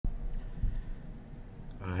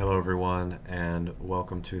everyone, and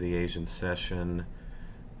welcome to the Asian session.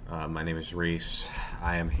 My name is Reese.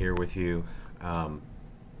 I am here with you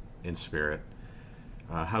in spirit.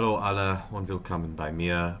 Hallo alle und willkommen bei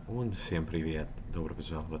mir und всем привет. Добро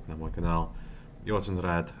пожаловать на мой канал. Я очень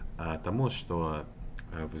рад тому, что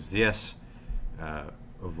вы здесь,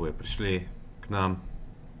 вы пришли к нам,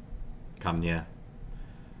 ко мне,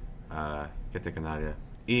 к этой канале.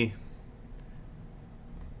 И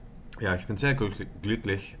ja, ich bin sehr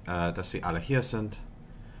glücklich, dass Sie alle hier sind.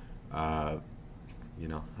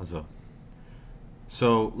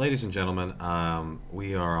 So, ladies and gentlemen,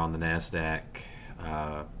 we are on the NASDAQ,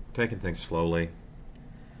 taking things slowly.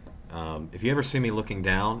 If you ever see me looking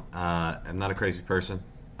down, I'm not a crazy person.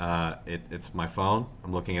 It's my phone.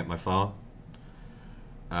 I'm looking at my phone.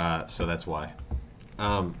 So that's why.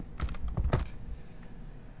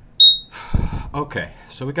 Okay,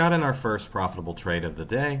 so we got in our first profitable trade of the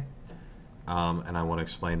day. And I want to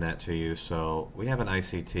explain that to you. So we have an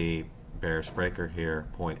ICT bearish breaker here,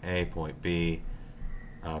 point A, point B,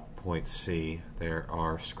 point C. There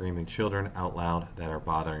are screaming children out loud that are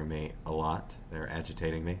bothering me a lot. They're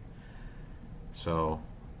agitating me. So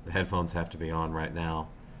the headphones have to be on right now.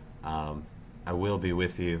 I will be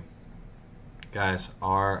with you. Guys,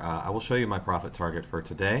 I will show you my profit target for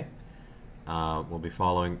today. We'll be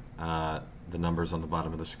following the numbers on the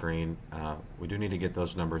bottom of the screen. We do need to get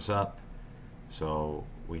those numbers up. So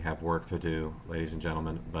we have work to do, ladies and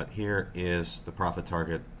gentlemen, but here is the profit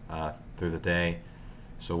target through the day.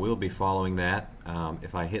 So we'll be following that.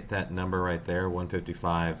 If I hit that number right there,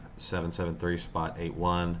 155.773 spot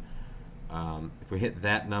 81, if we hit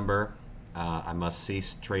that number, I must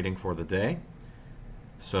cease trading for the day.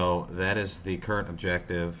 So that is the current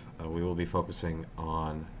objective. We will be focusing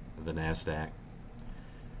on the NASDAQ.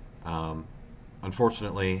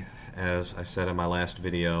 Unfortunately, as I said in my last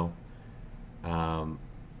video,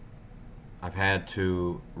 I've had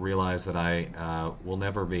to realize that I will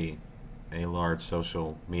never be a large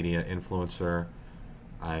social media influencer.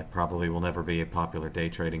 I probably will never be a popular day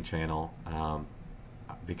trading channel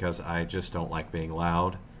because I just don't like being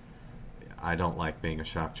loud. I don't like being a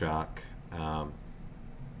shock jock.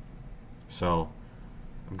 So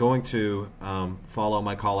I'm going to follow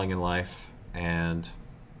my calling in life and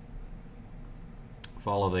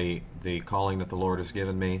follow the calling that the Lord has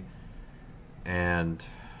given me, and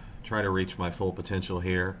try to reach my full potential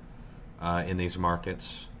here in these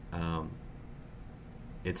markets.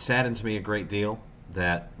 It saddens me a great deal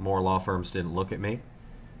that more law firms didn't look at me,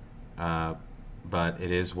 but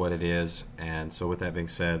it is what it is. And so with that being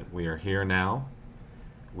said, we are here now.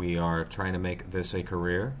 We are trying to make this a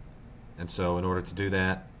career, and so in order to do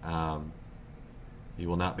that, you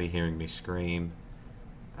will not be hearing me scream.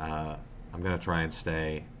 I'm going to try and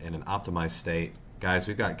stay in an optimized state. Guys,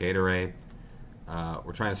 we've got Gatorade.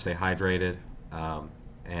 We're trying to stay hydrated,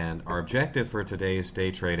 and our objective for today's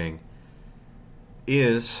day trading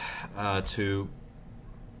is to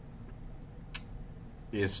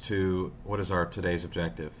what is our today's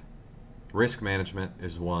objective? Risk management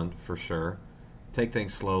is one for sure. Take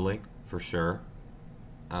things slowly for sure.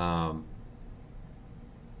 I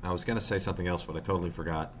was going to say something else, but I totally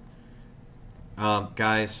forgot.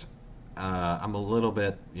 Guys, I'm a little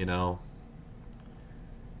bit,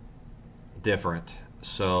 different.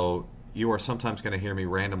 So you are sometimes going to hear me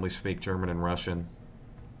randomly speak German and Russian.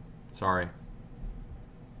 Sorry.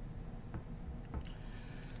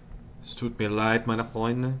 Es tut mir leid, meine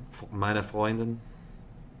Freundin.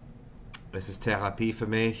 Es ist Therapie für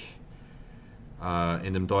mich,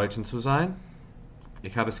 in dem Deutschen zu sein.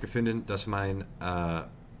 Ich habe es gefunden, dass mein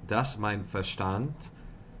Verstand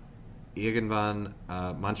irgendwann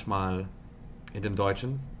manchmal in dem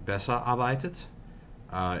Deutschen besser arbeitet.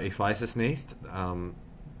 Ich weiß es nicht.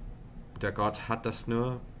 Der Gott hat das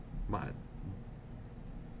nur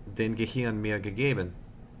den Gehirn mir gegeben.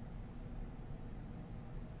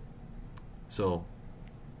 So.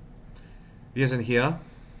 Wir sind hier.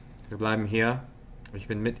 Wir bleiben hier. Ich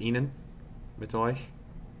bin mit Ihnen, mit euch.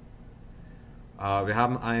 Wir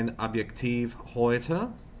haben ein Objektiv heute.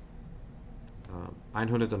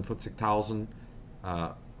 140.000.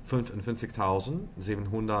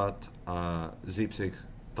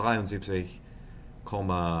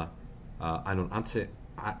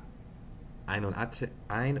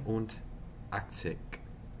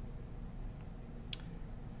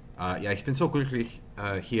 Ja, ich bin so glücklich,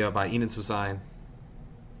 hier bei Ihnen zu sein.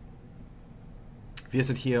 Wir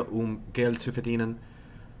sind hier, um Geld zu verdienen.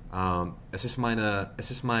 Es ist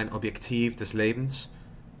mein Objektiv des Lebens.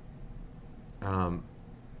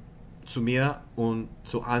 Zu mir und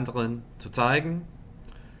zu anderen zu zeigen,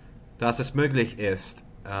 dass es möglich ist,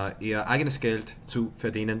 ihr eigenes Geld zu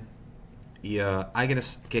verdienen, ihr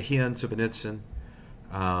eigenes Gehirn zu benutzen.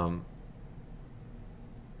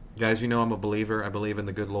 Guys, you know I'm a believer. I believe in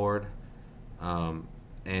the good Lord.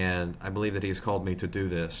 And I believe that He's called me to do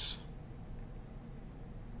this.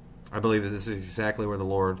 I believe that this is exactly where the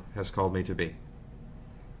Lord has called me to be.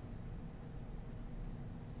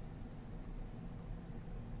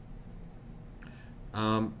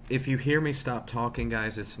 If you hear me stop talking,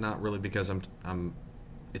 guys, it's not really because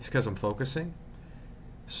it's because I'm focusing.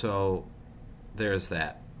 So there's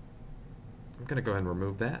that. I'm going to go ahead and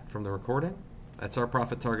remove that from the recording. That's our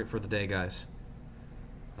profit target for the day, guys.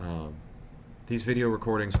 These video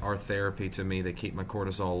recordings are therapy to me. They keep my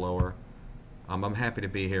cortisol lower. I'm happy to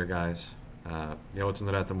be here, guys. Я очень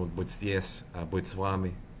рад быть здесь, быть с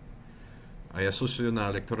вами. Я слушаю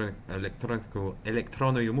на электронную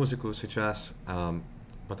музыку сейчас,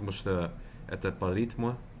 потому что это по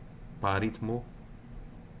ритму.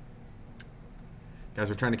 Guys,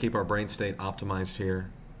 we're trying to keep our brain state optimized here.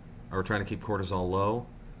 We're trying to keep cortisol low.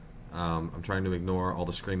 I'm trying to ignore all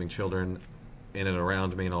the screaming children in and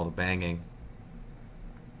around me and all the banging.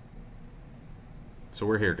 So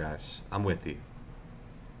we're here, guys. I'm with you.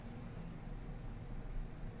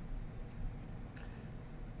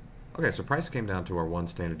 Okay, so price came down to our one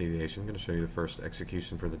standard deviation. I'm going to show you the first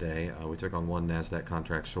execution for the day. We took on one NASDAQ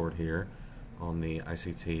contract short here on the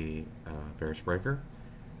ICT bearish breaker.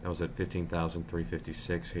 That was at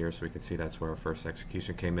 15,356 here, so we can see that's where our first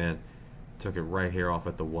execution came in. Took it right here off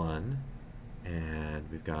at the 1, and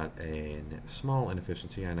we've got a small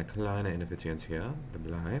inefficiency, eine kleine Ineffizienz hier. Das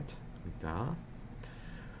bleibt da.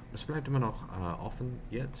 Es bleibt immer noch offen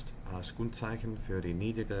jetzt. Das Grundzeichen für die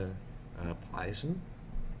niedrige Preisen.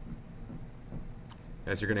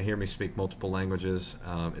 As you're going to hear me speak multiple languages,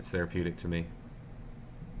 it's therapeutic to me.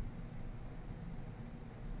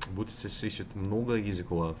 Будете слышать много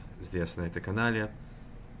языков здесь на этом канале.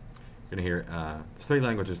 You're going to hear the three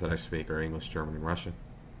languages that I speak are English, German, and Russian.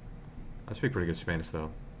 I speak pretty good Spanish, though.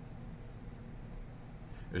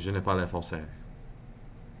 Je ne parle français.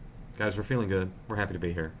 Guys, we're feeling good. We're happy to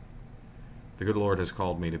be here. The good Lord has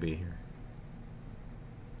called me to be here.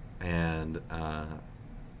 And I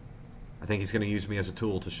think He's going to use me as a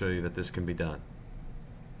tool to show you that this can be done.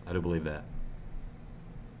 I do believe that.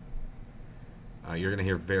 You're going to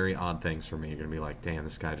hear very odd things from me. You're going to be like, damn,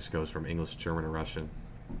 this guy just goes from English, German, and Russian.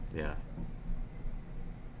 Yeah.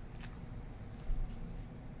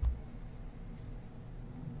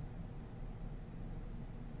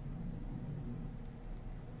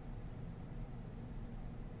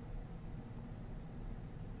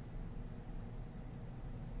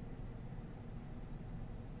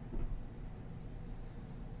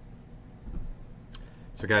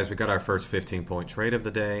 So guys, we got our first 15-point trade of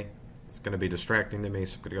the day. It's going to be distracting to me,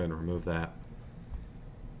 so I'm going to go ahead and remove that.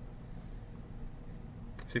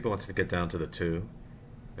 See if it wants to get down to the 2.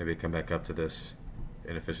 Maybe come back up to this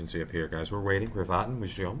inefficiency up here, guys. We're waiting. We're warten. Wir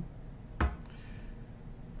schauen.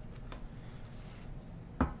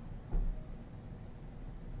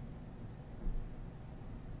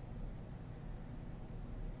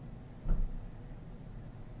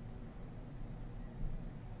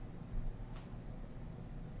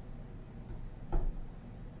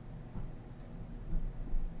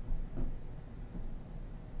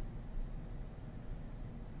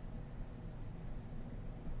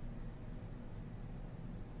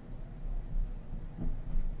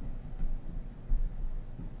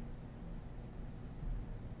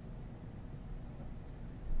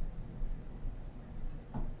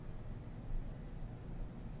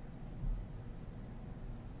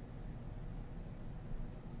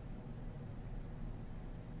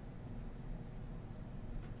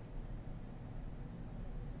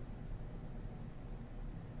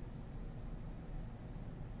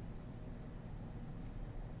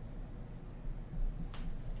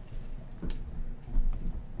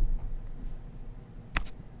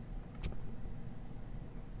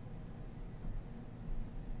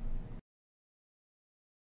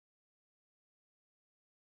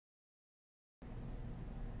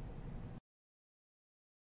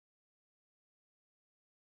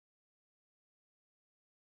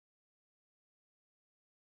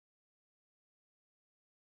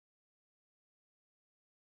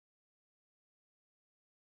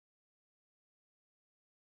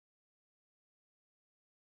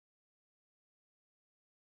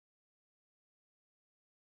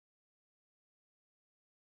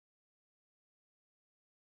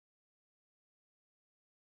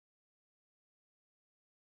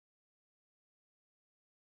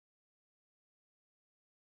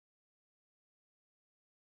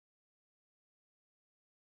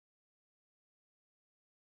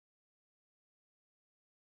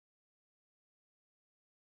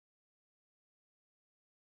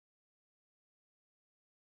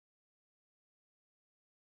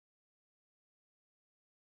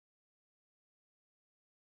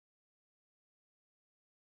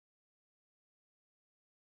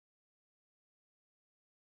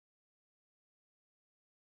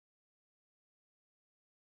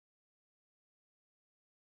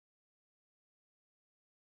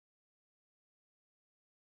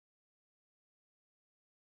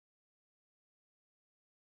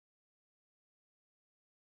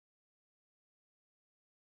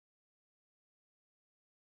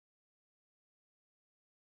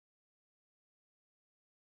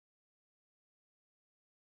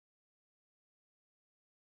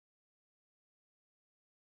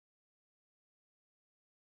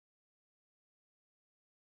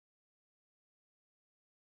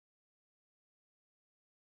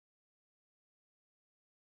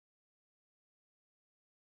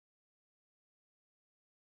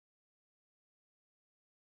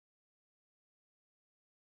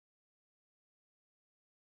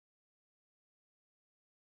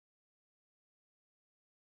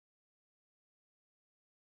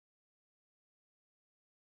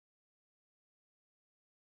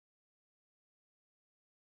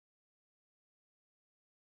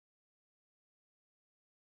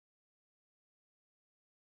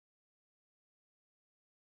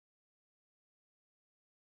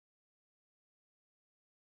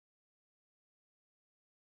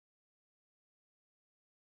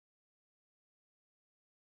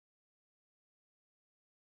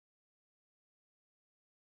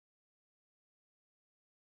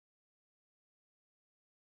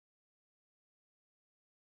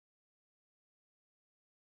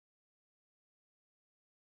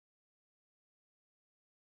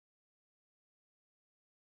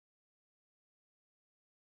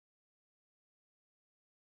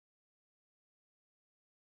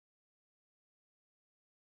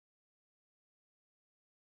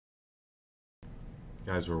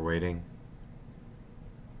 Guys, we're waiting.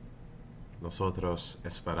 Nosotros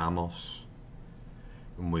esperamos.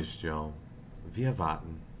 Wisdom. Wir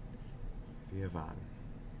warten. Wir warten.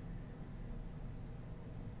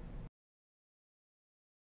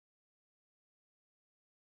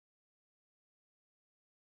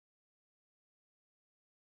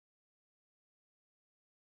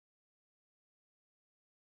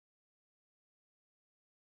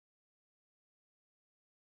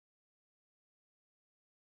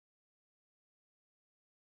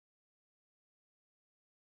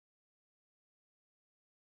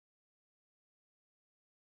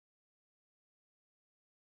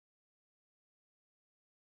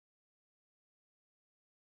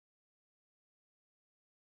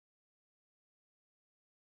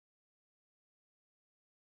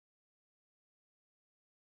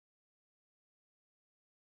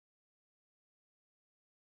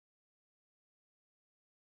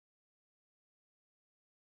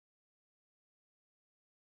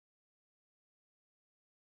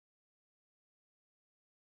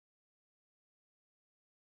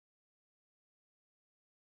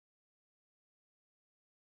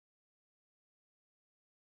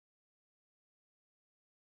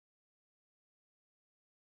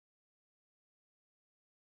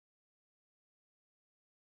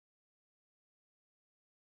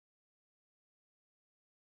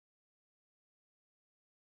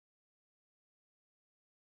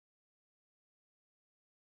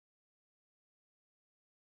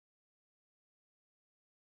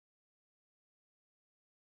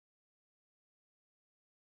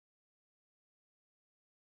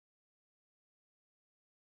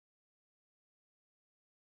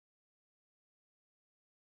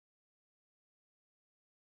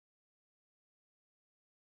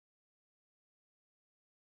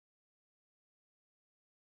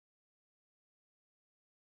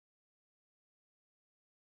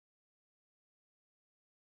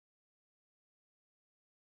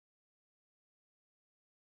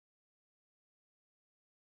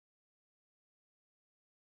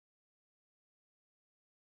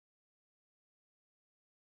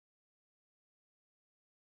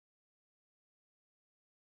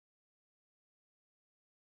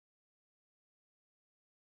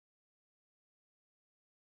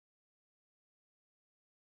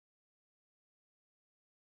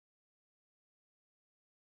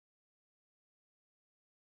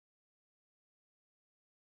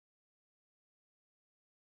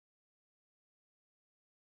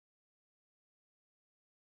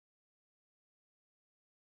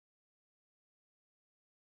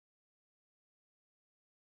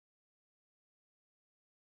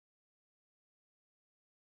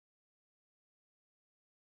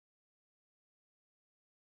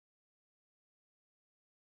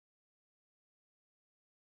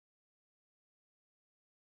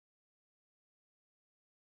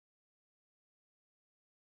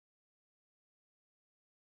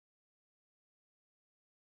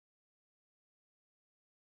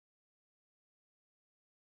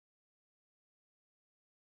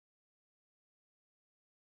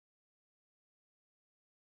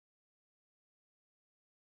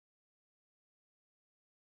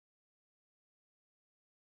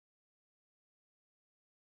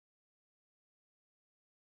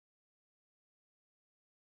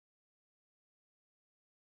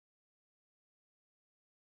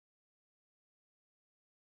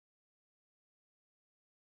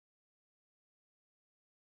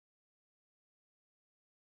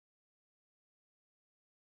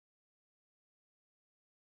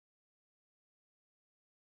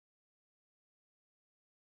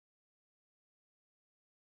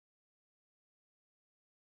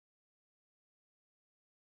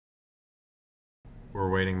 We're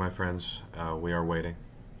waiting, my friends. We are waiting.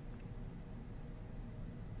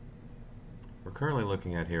 We're currently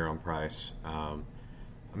looking at here on price. I'm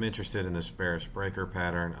interested in this bearish breaker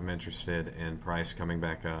pattern. I'm interested in price coming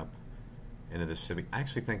back up into this SIBI. I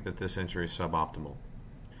actually think that this entry is suboptimal.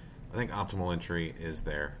 I think optimal entry is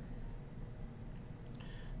there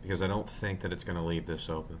because I don't think that it's going to leave this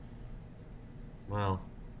open. Well,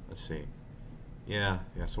 let's see. Yeah.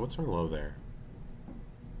 So what's our low there?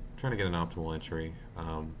 I'm trying to get an optimal entry.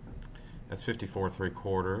 That's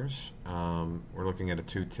 54.75. We're looking at a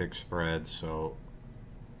 2-tick spread, so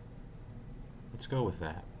let's go with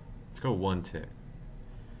that. Let's go 1 tick.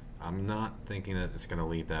 I'm not thinking that it's going to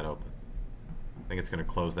leave that open. I think it's going to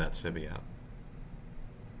close that SIBI out.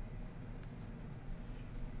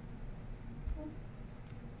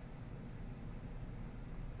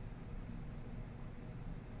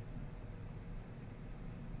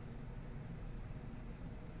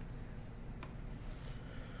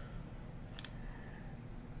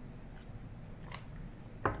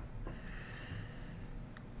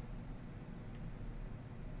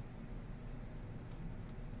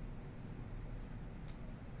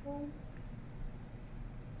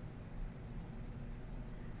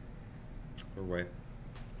 We're waiting.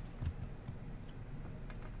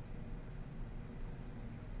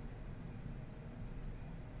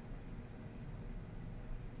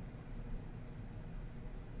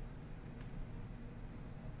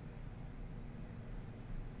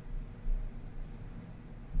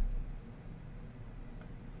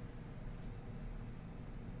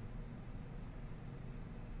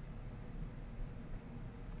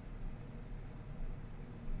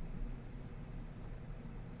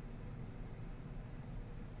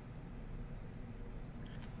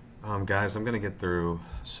 Guys, I'm gonna get through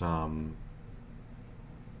some.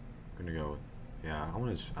 I'm gonna go with, yeah. I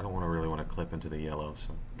don't want to really want to clip into the yellow,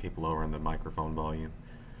 so keep lowering the microphone volume.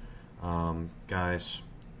 Guys,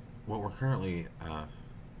 what we're currently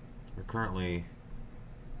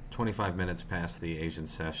 25 minutes past the Asian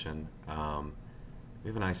session. We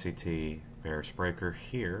have an ICT bearish breaker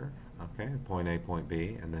here. Okay, point A, point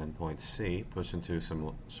B, and then point C, push into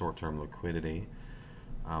some short-term liquidity.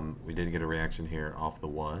 We did get a reaction here off the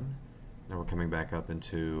 1. Now we're coming back up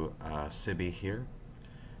into SIBI here.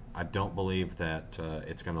 I don't believe that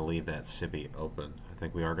it's going to leave that SIBI open. I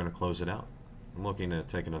think we are going to close it out. I'm looking to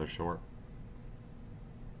take another short.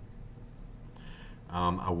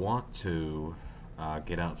 I want to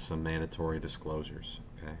get out some mandatory disclosures.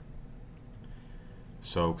 Okay.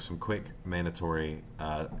 So some quick mandatory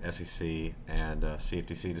SEC and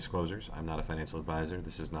CFTC disclosures. I'm not a financial advisor.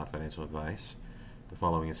 This is not financial advice. The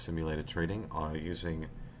following is simulated trading using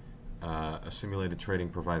a simulated trading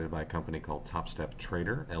provided by a company called Topstep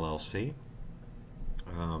Trader LLC.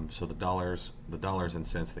 So the dollars and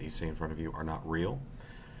cents that you see in front of you are not real.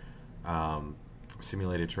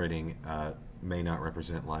 Simulated trading may not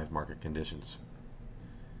represent live market conditions.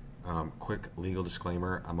 Quick legal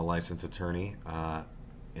disclaimer: I'm a licensed attorney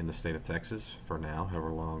in the state of Texas for now,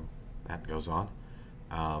 however long that goes on.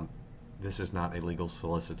 This is not a legal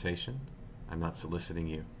solicitation. I'm not soliciting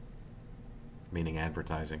you, meaning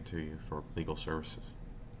advertising to you for legal services.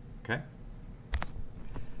 Okay?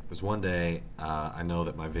 Because one day I know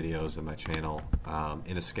that my videos and my channel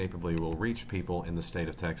inescapably will reach people in the state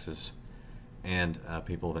of Texas and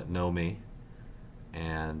people that know me,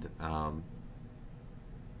 and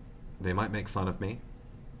they might make fun of me.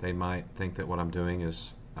 They might think that what I'm doing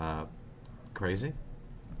is crazy.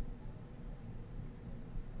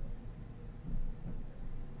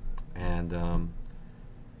 And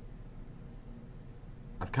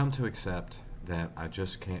I've come to accept that I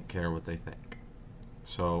just can't care what they think.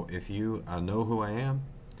 So if you know who I am,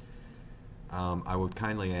 I would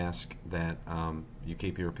kindly ask that you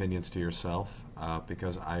keep your opinions to yourself,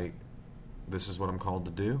 because this is what I'm called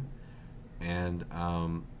to do, and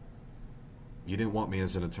you didn't want me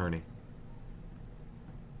as an attorney.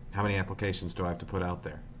 How many applications do I have to put out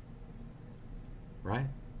there? Right?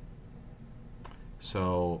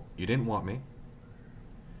 So you didn't want me,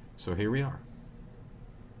 so here we are.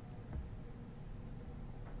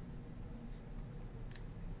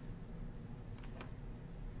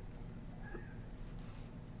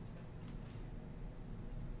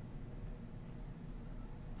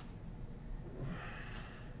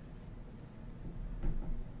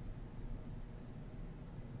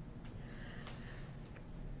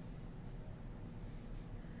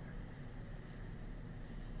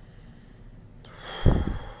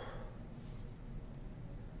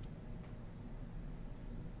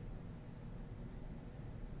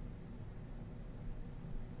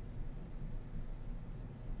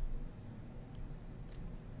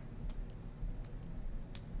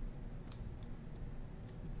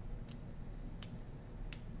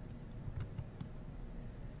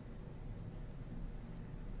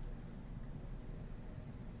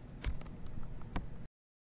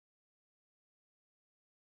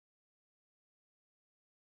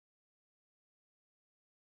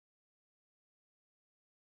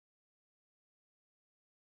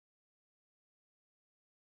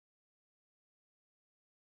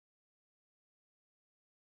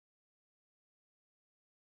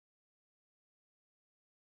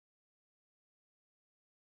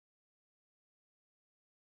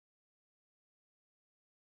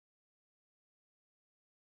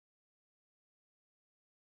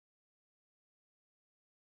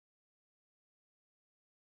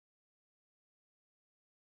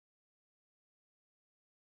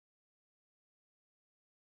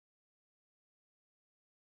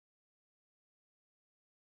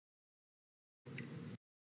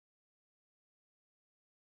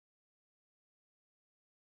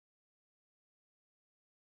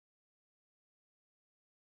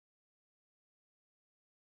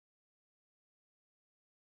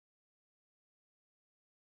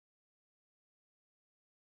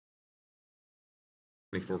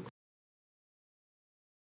 Before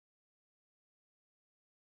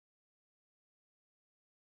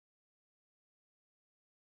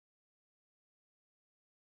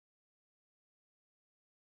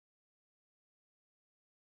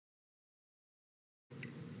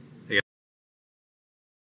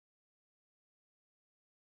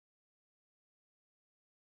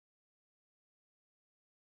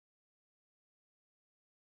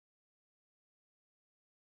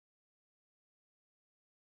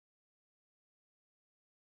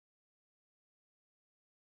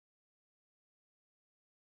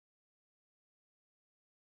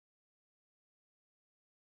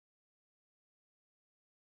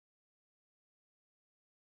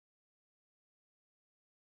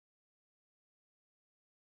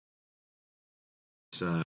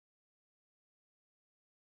this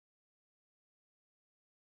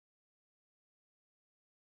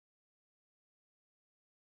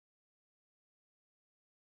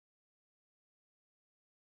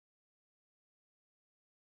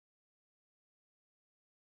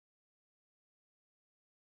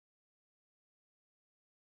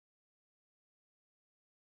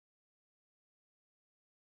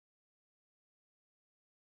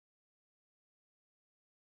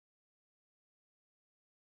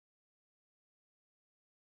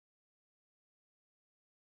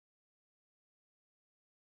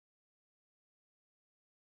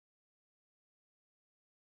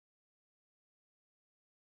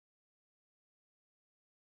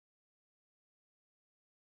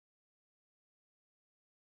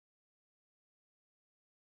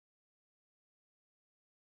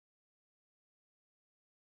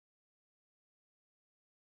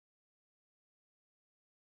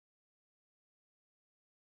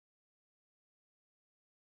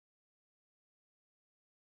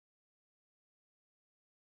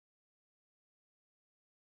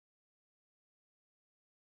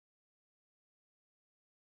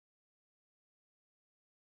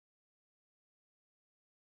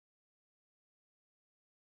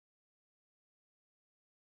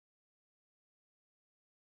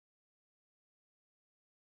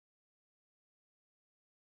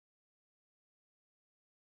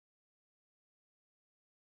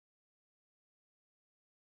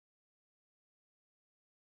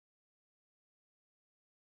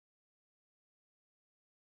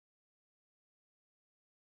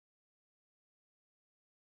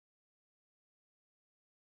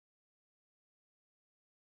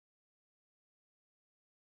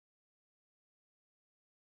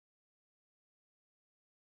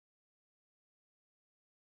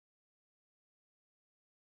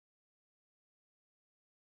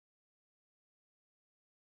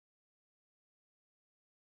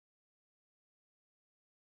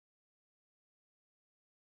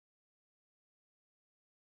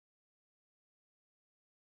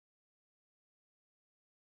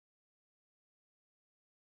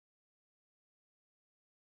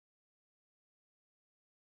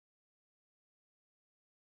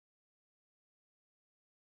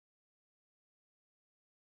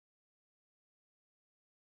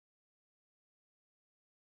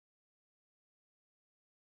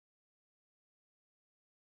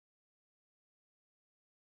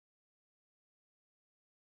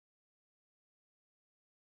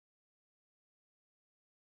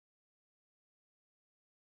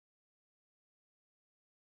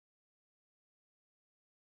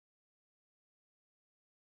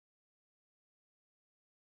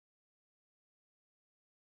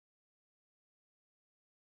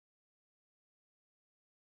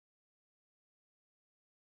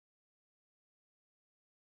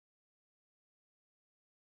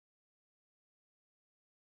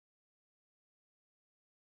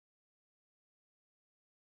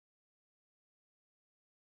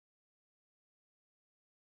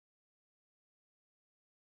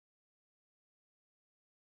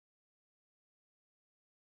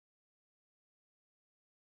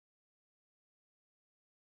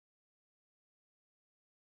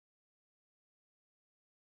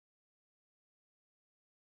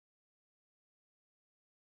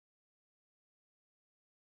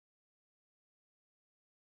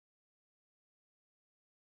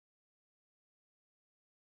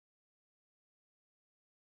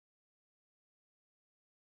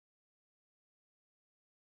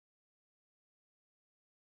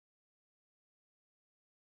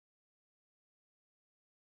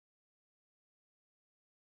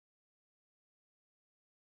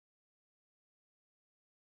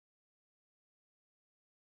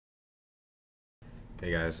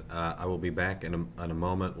Hey guys, I will be back in a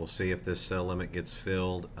moment. We'll see if this sell limit gets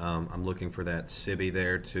filled. I'm looking for that SIBI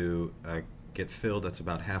there to get filled. That's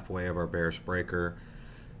about halfway of our bearish breaker.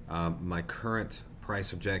 My current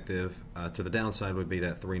price objective to the downside would be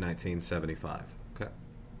that 319.75. Okay.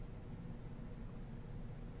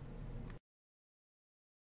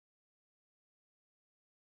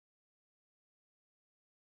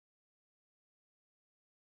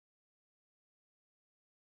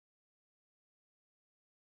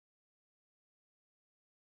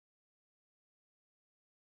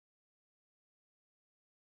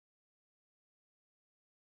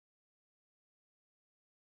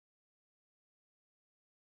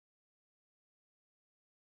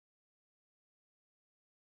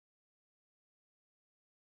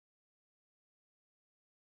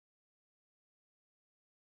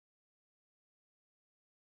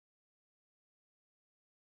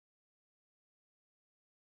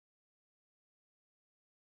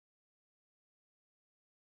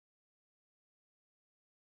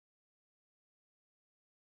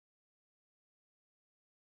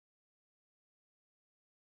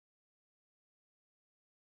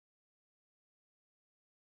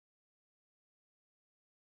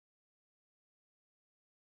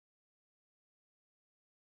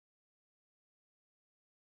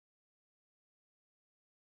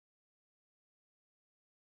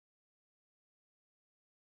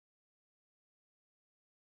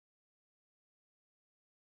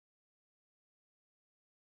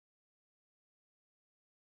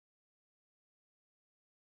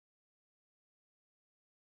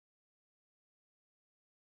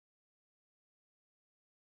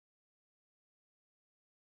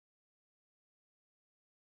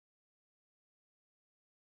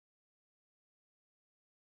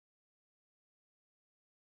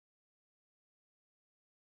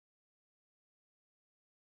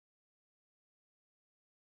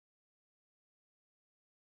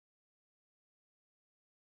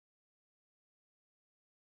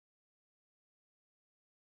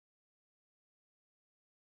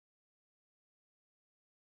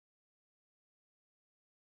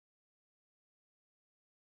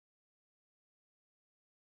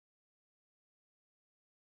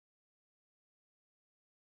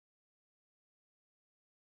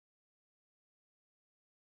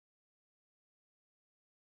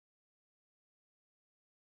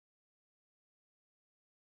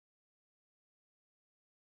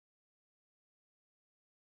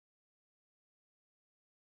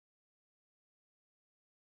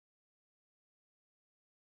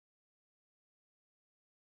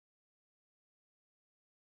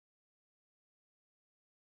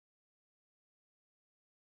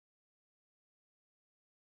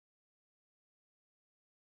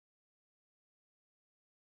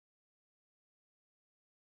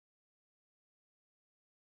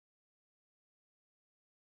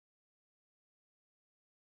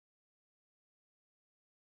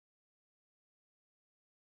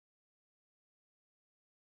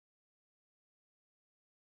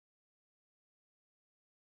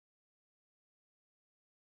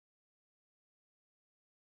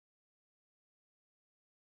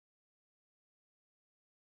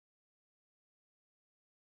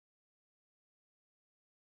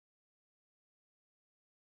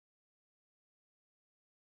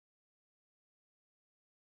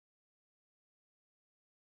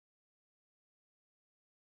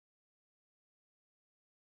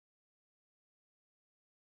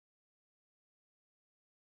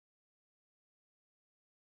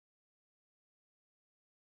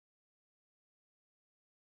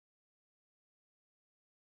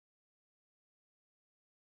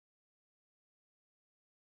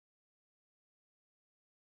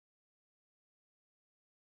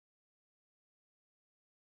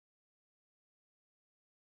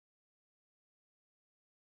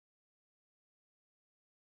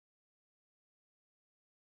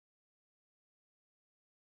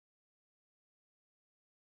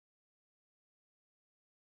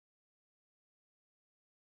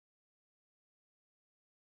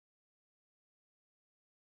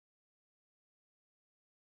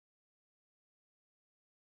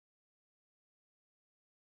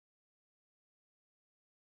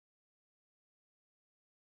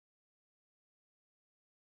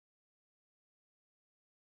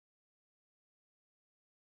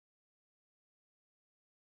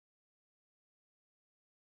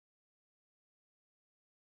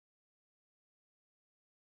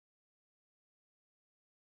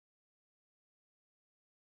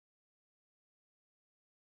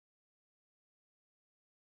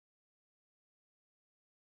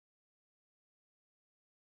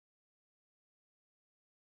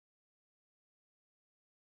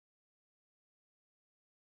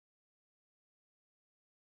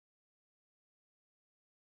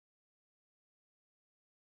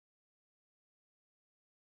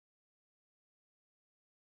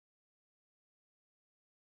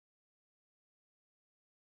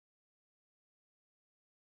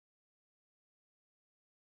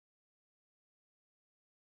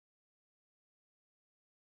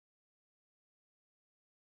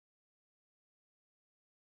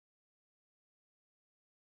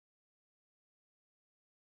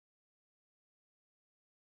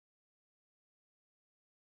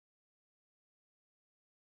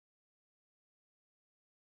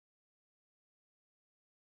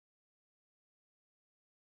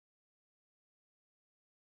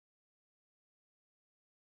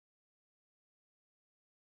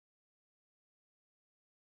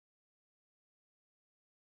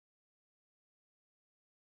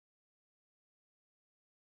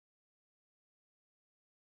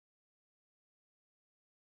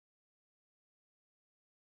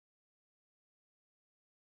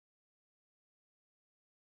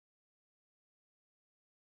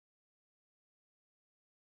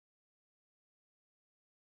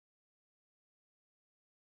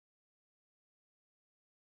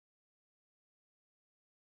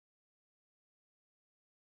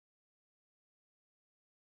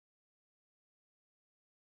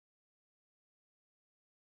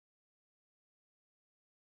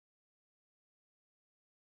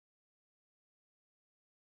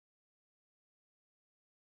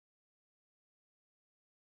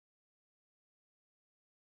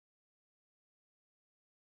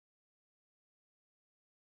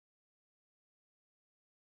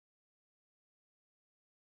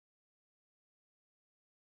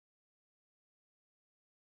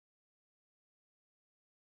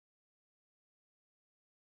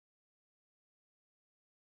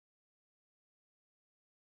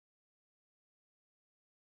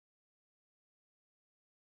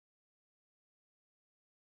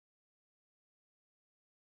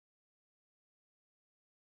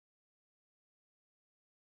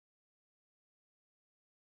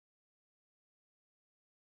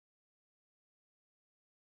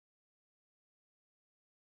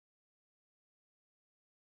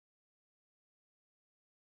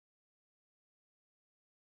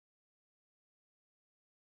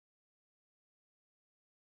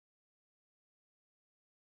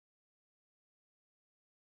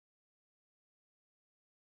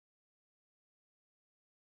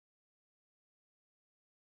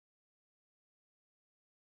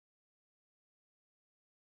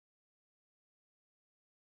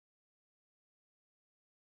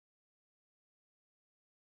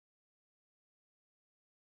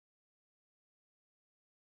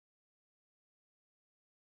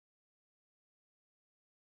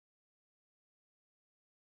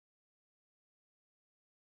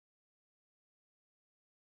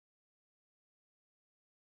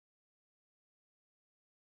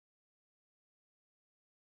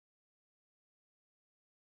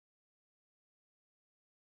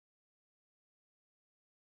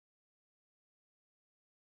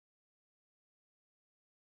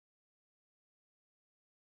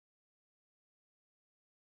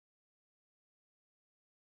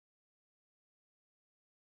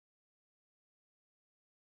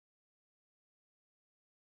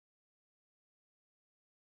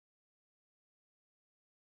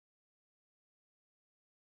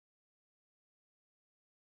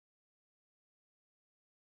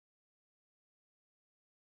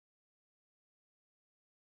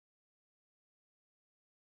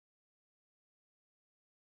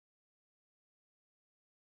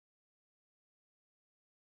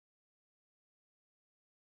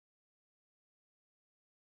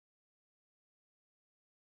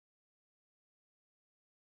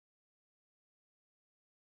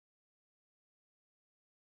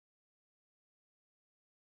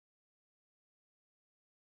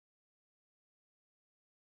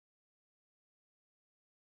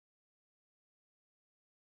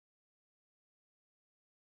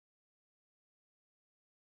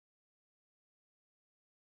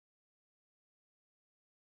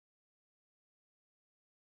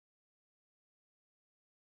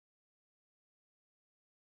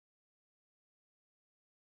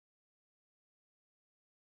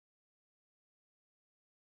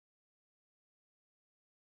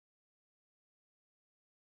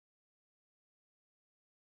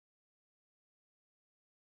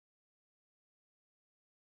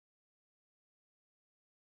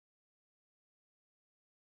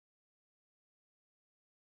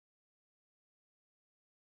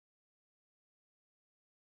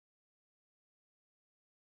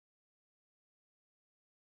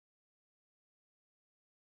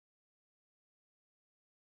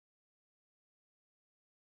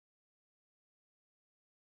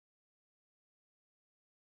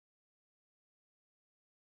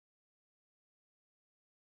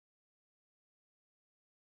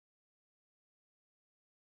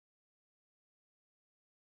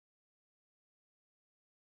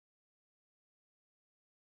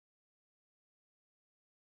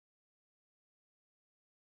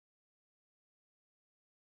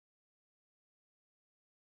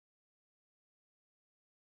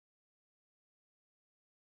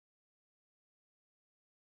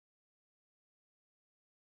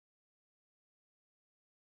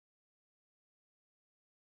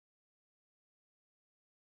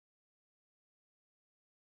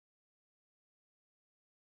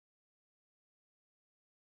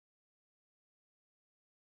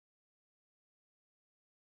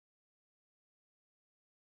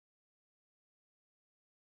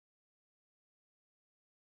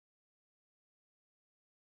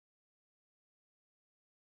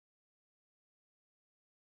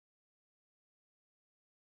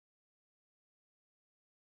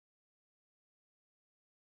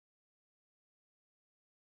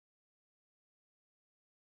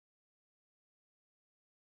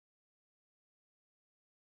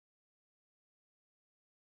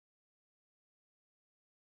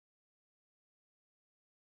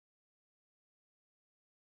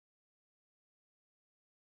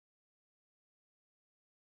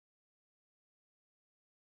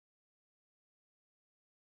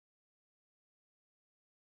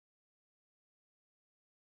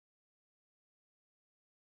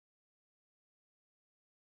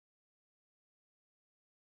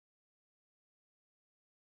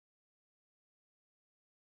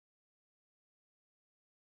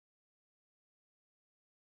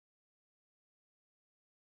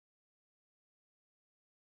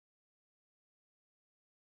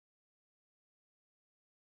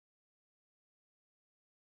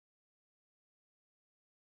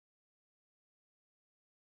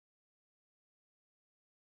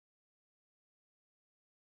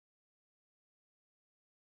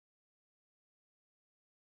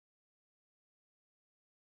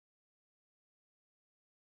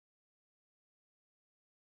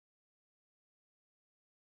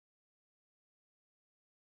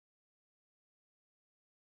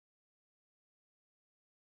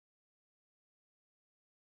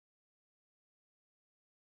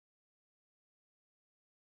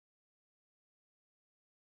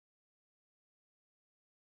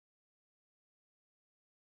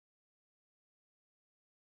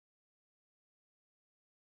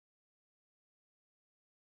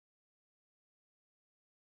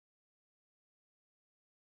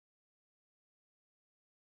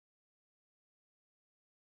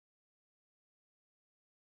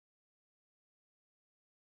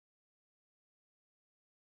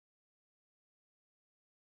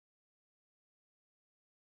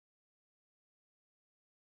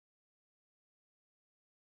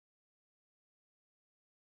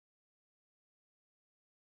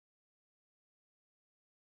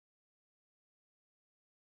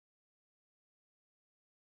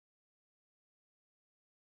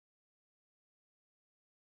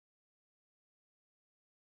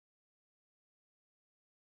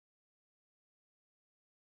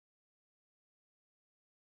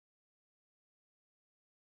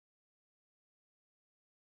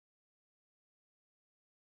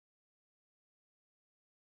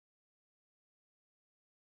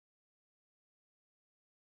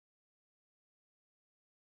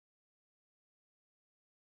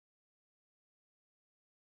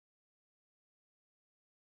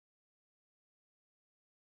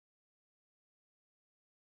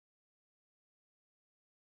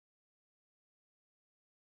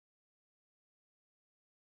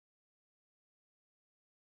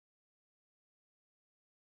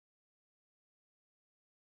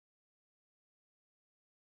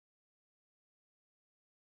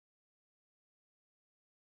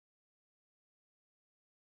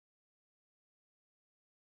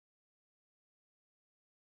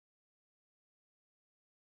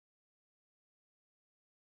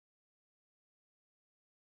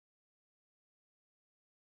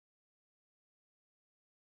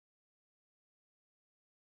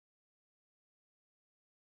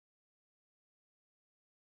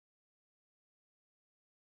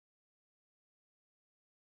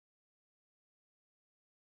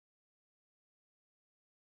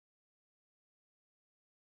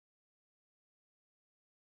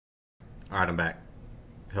 All right, I'm back.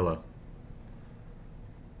 Hello.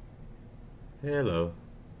 Hello.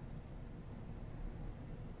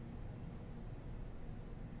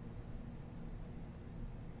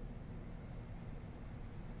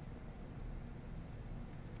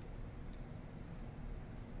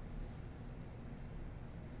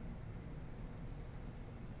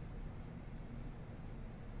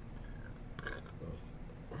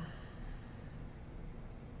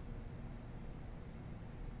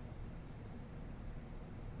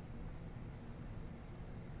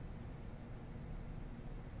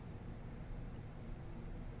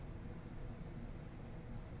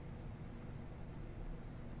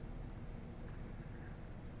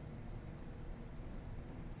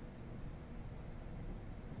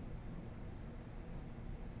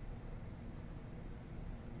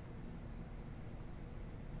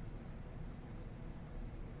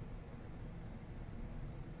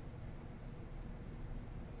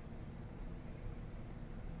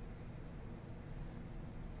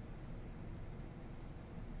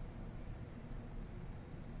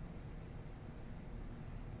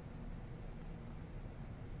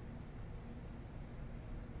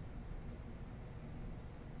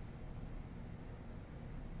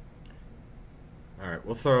 All right,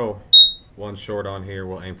 we'll throw one short on here.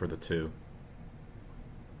 We'll aim for the 2.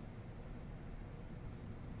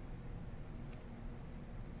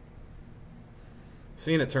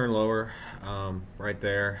 Seeing it turn lower right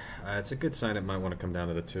there, it's a good sign it might want to come down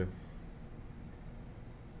to the 2.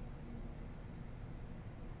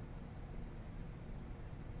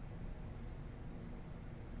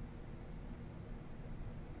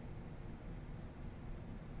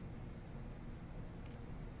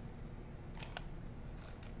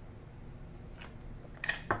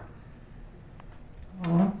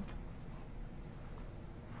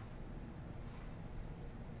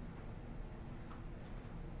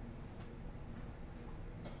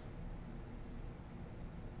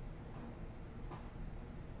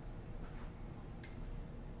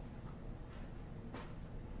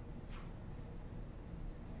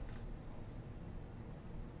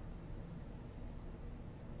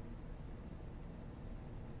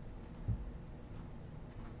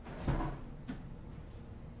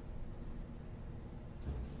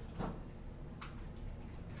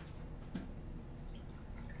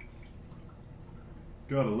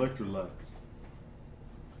 Got electrolytes.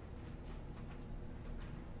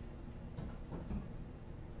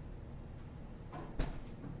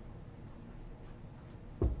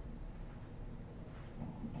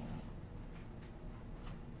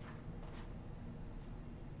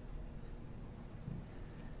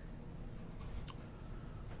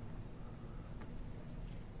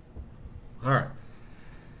 All right.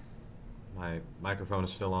 My microphone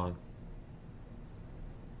is still on.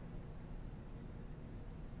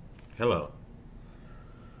 Hello.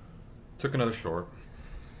 Took another short.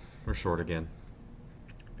 We're short again.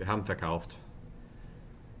 Wir haben verkauft.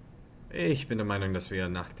 Ich bin der Meinung, dass wir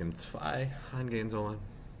nach dem 2 eingehen sollen.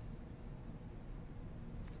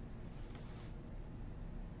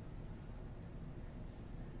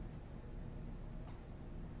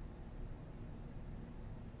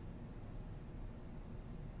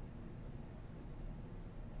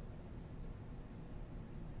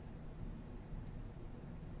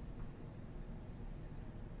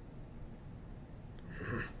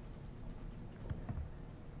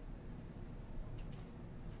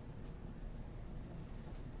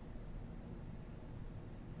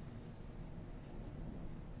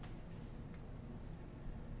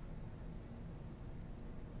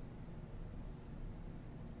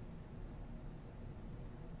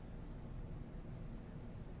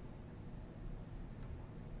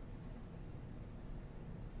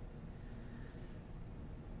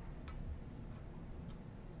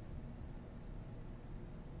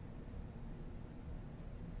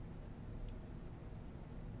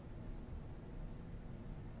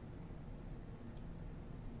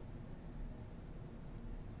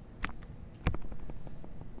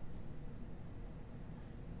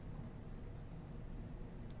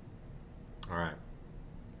 All right.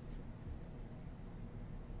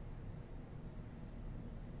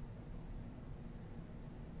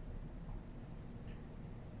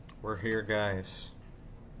 We're here, guys.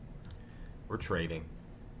 We're trading.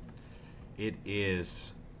 It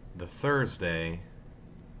is the Thursday,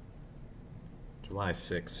 July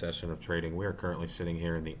 6th session of trading. We are currently sitting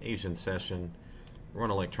here in the Asian session. We're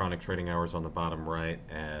on electronic trading hours on the bottom right,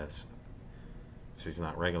 as these are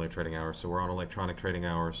not regular trading hours, so we're on electronic trading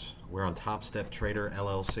hours. We're on Topstep Trader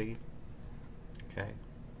LLC. Okay.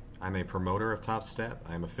 I'm a promoter of Topstep.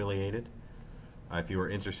 I'm affiliated. If you are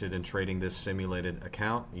interested in trading this simulated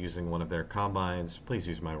account using one of their combines, please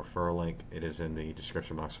use my referral link. It is in the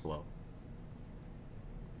description box below.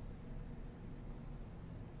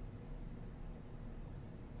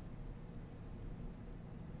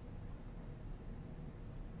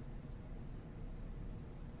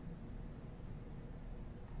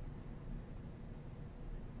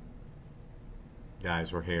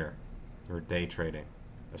 Guys, we're here. We're day trading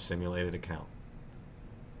a simulated account.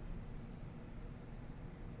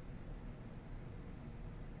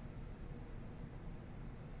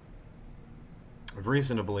 I have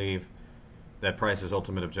reason to believe that price's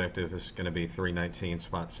ultimate objective is going to be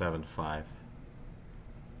 319.75.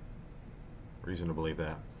 Reason to believe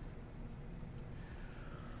that.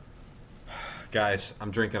 Guys,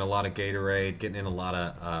 I'm drinking a lot of Gatorade, getting in a lot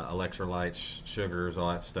of electrolytes, sugars,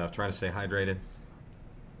 all that stuff, trying to stay hydrated.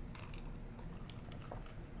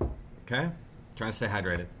 Okay? Trying to stay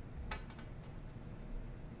hydrated.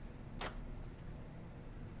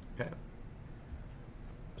 Okay.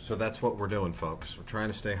 So that's what we're doing, folks. We're trying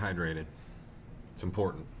to stay hydrated. It's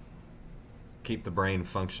important. Keep the brain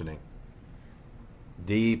functioning.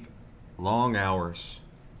 Deep, long hours.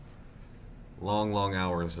 Long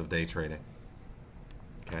hours of day trading.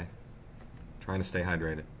 Okay? Trying to stay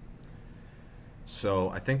hydrated. So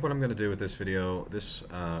I think what I'm going to do with this video, this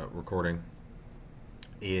recording,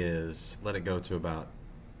 is let it go to about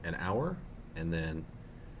an hour and then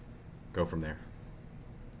go from there.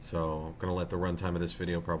 So I'm going to let the runtime of this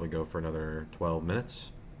video probably go for another 12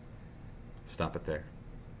 minutes. Stop it there.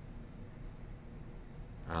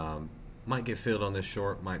 Might get filled on this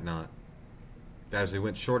short, might not. Guys, we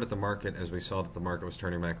went short at the market as we saw that the market was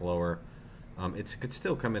turning back lower. It could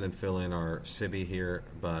still come in and fill in our SIBI here,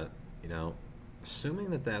 but you know,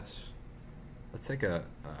 assuming that that's, let's take a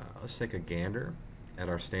gander at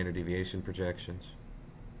our standard deviation projections.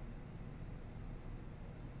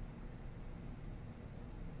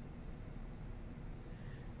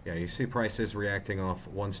 Yeah, you see prices reacting off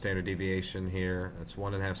one standard deviation here. That's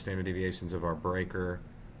 1.5 standard deviations of our breaker.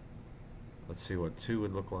 Let's see what 2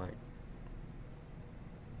 would look like.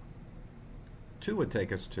 2 would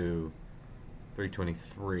take us to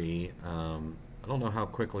 323. I don't know how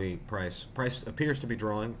quickly price appears to be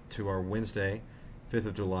drawing to our Wednesday, 5th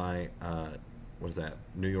of July, what is that,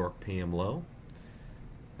 New York PM low.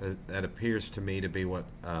 That appears to me to be what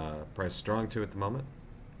price is drawing to at the moment.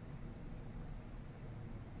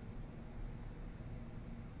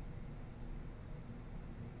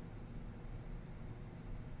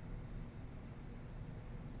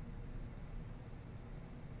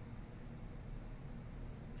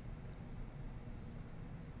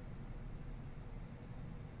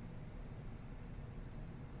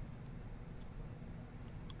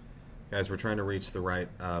 Guys, we're trying to reach the right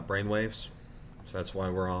brain waves, so that's why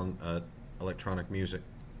we're on electronic music.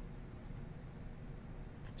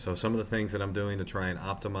 So some of the things that I'm doing to try and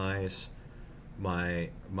optimize my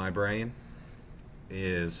brain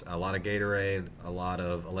is a lot of Gatorade, a lot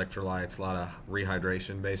of electrolytes, a lot of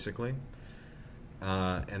rehydration, basically.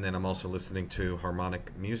 And then I'm also listening to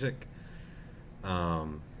harmonic music.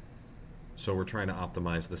 So we're trying to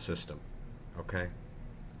optimize the system. Okay?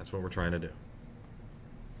 That's what we're trying to do.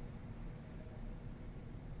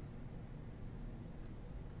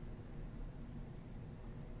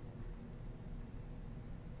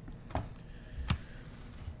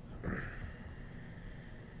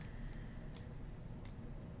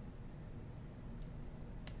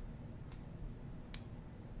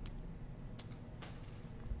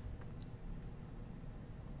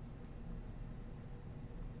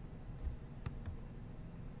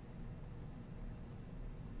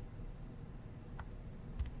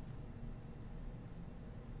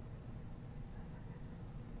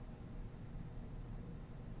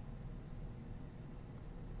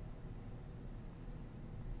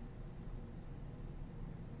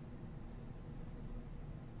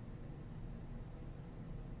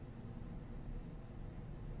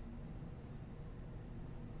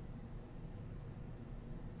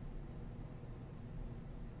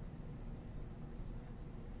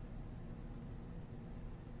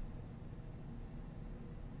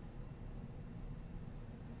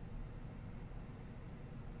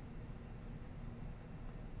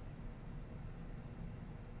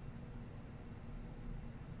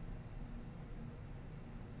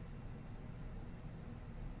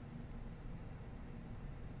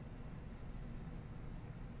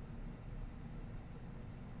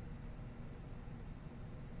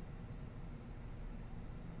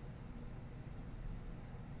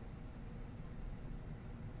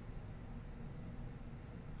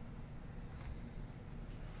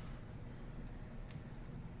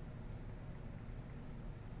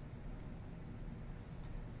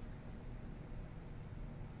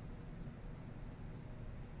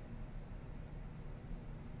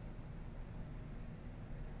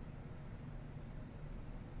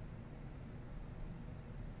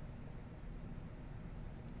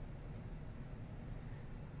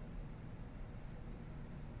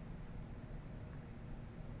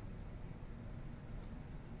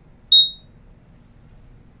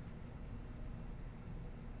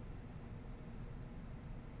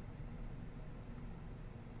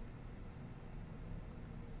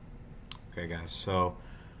 Okay, guys, so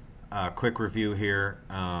quick review here.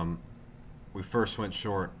 We first went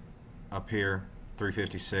short up here,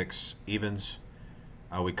 356 evens.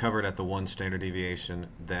 We covered at the 1 standard deviation.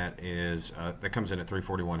 That comes in at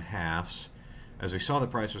 341 halves. As we saw the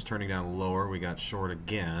price was turning down lower, we got short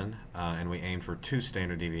again, and we aimed for 2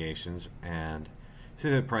 standard deviations, and see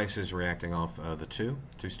the price is reacting off the two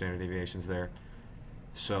standard deviations there.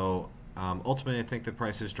 So ultimately, I think the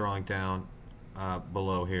price is drawing down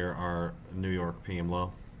below here our New York PM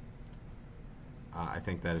low. I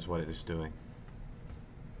think that is what it is doing.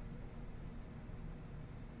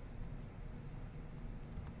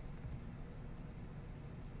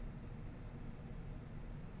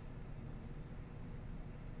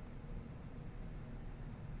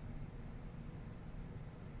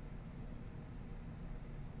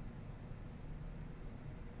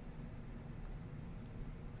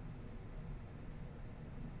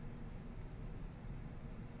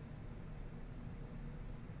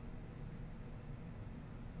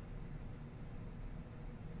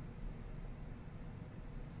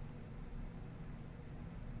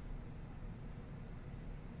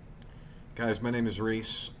 Guys, my name is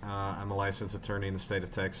Reese. I'm a licensed attorney in the state of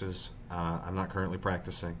Texas. I'm not currently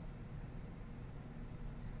practicing.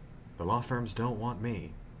 The law firms don't want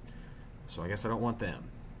me, so I guess I don't want them.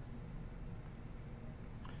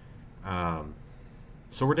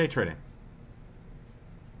 So we're day trading.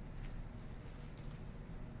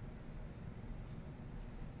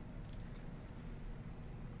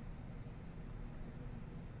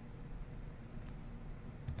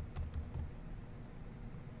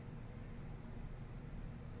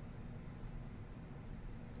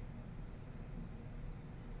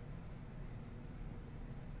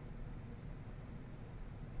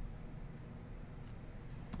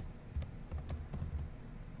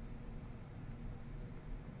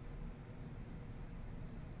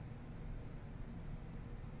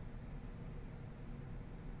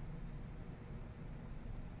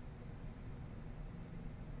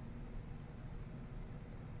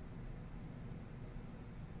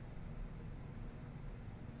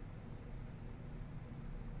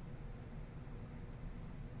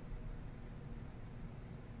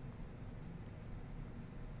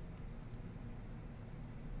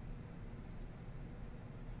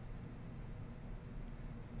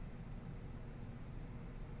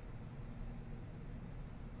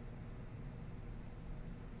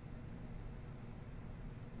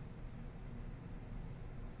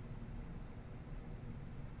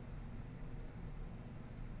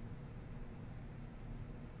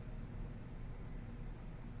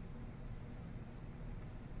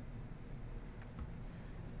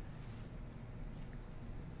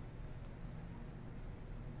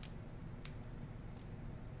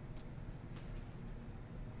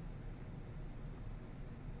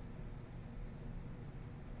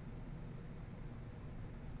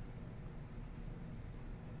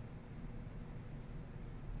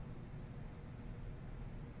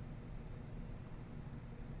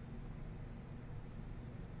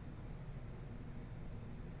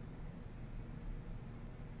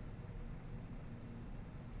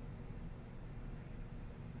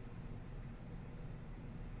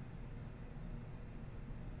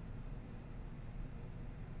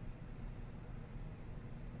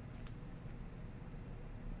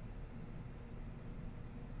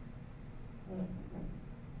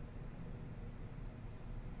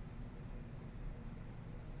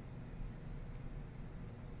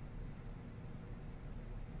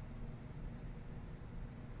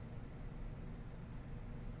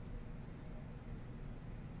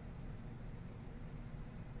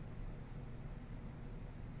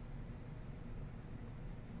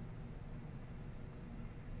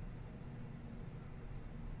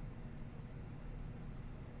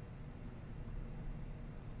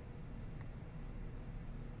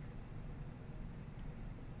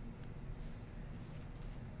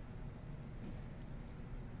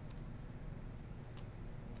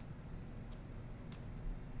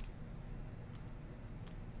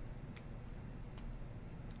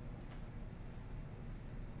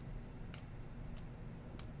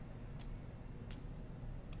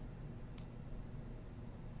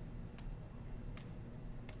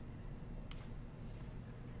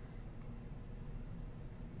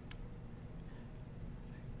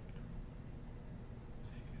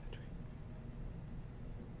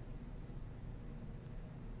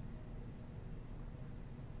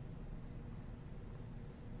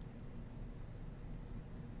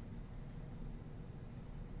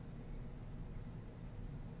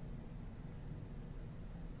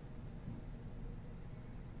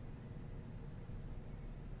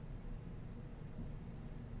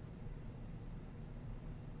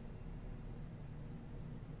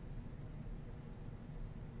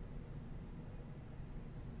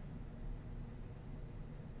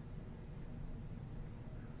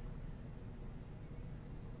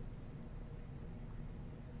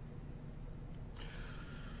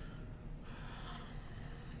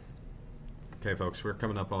 Okay, folks, we're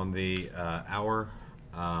coming up on the hour.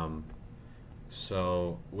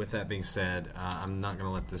 So with that being said, I'm not going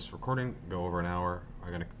to let this recording go over an hour. I'm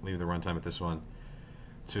going to leave the runtime at this one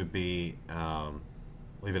to be,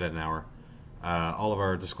 leave it at an hour. All of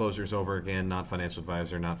our disclosures over again: not financial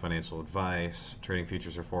advisor, not financial advice. Trading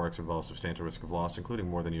futures or forex involves substantial risk of loss, including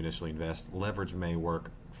more than you initially invest. Leverage may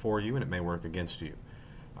work for you and it may work against you.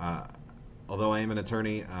 Although I am an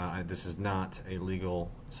attorney, this is not a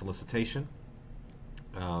legal solicitation.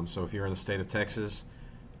 So if you're in the state of Texas,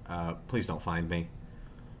 please don't find me.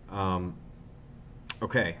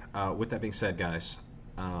 Okay, with that being said, guys,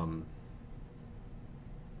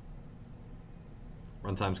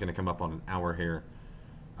 runtime's going to come up on an hour here.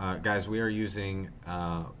 Guys, we are using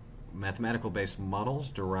mathematical-based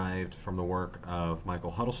models derived from the work of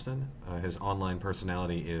Michael Huddleston. His online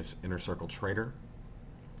personality is Inner Circle Trader.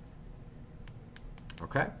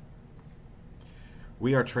 Okay.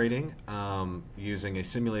 We are trading using a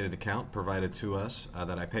simulated account provided to us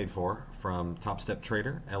that I paid for from Topstep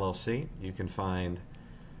Trader, LLC. You can find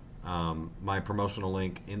my promotional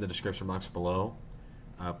link in the description box below.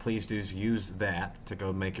 Please do use that to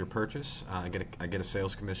go make your purchase. I get a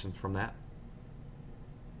sales commission from that.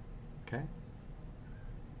 Okay.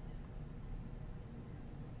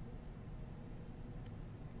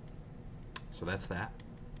 So that's that.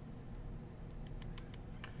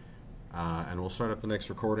 And we'll start up the next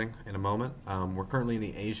recording in a moment. We're currently in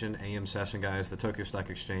the Asian AM session, guys. The Tokyo Stock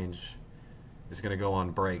Exchange is going to go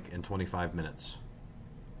on break in 25 minutes.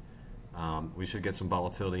 We should get some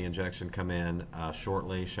volatility injection come in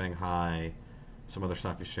shortly. Shanghai, some other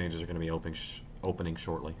stock exchanges are going to be opening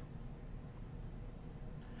shortly.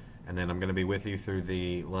 And then I'm going to be with you through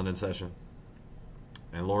the London session.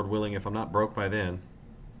 And Lord willing, if I'm not broke by then,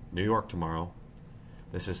 New York tomorrow.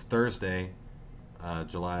 This is Thursday,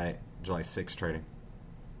 July 6th trading.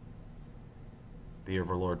 The year of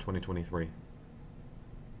our Lord 2023.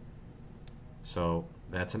 So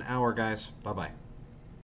that's an hour, guys. Bye-bye.